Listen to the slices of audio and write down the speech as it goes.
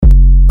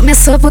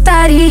Começou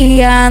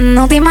putaria,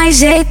 não tem mais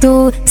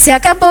jeito, se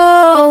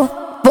acabou.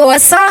 Boa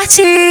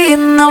sorte,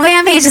 não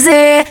venha me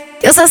dizer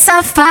que eu sou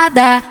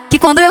safada, que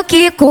quando eu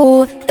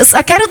quico, eu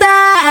só quero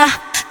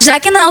dar.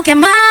 Já que não quer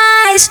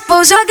mais,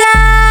 vou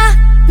jogar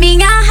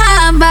minha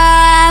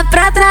raba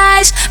pra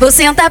trás. Vou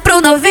sentar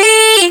pro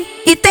novinho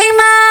e tem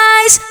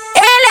mais.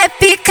 Ele é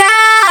pica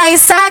e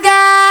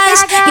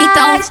sagaz.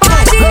 Então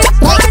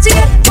fode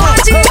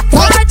demais, demais. Então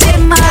fode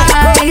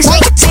demais,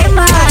 demais.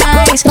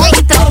 Então fode demais, demais.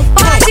 Então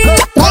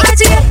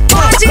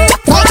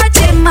fode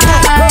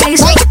demais,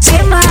 demais.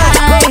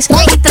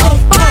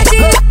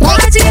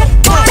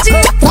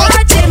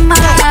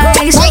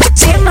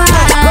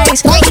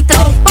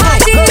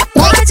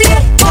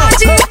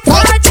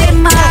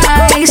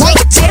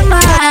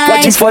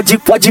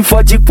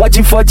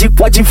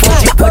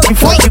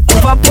 Fode com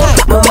vapor.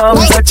 Mama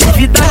usa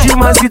atividade,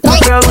 mas e tu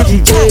quer o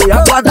DJ?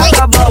 Aguarda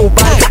acabar o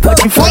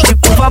baile. Fode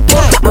com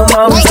vapor.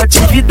 Mama usa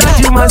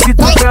atividade, mas e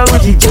tu quer o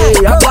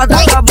DJ? Aguarda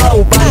acabar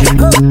o baile.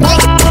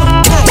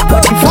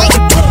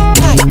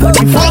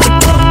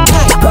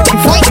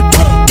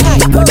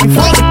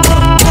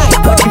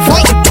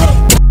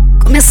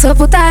 Começou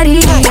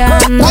putaria,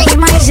 não tem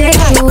mais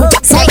jeito,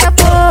 se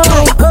acabou.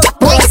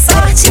 Boa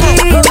sorte,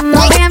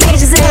 não venha me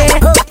dizer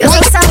que eu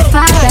sou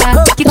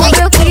safada, que quando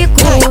eu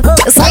quico,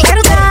 eu só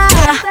quero dar.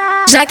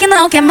 Já que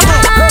não quer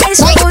mais,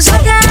 vou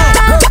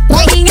jogar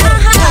minha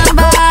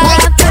raba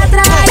pra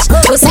trás.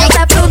 Vou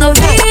sentar pro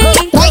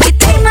novinho e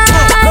tem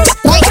mais.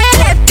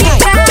 Ele é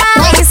pica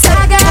e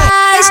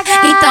sagaz.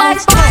 Então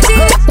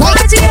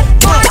fode demais,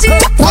 demais. Então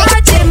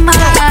fode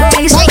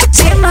demais, demais.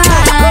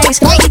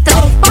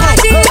 Então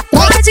fode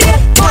demais,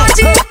 demais.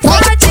 Então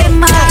fode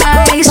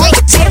demais,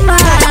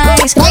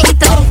 demais.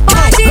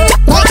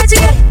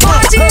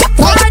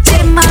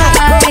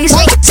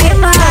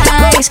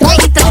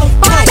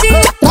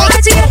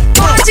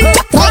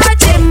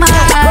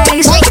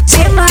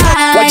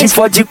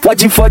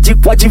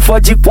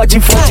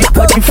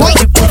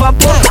 Fode com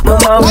vapor.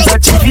 Mama usa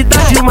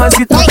atividade, mas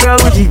e tu quer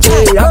o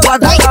DJ?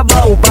 Aguarda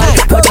acabar o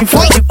baile.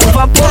 Fode com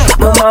vapor.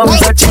 Mama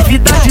usa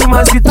atividade,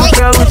 mas e tu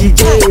quer o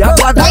DJ?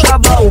 Aguarda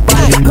acabar o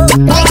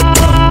baile.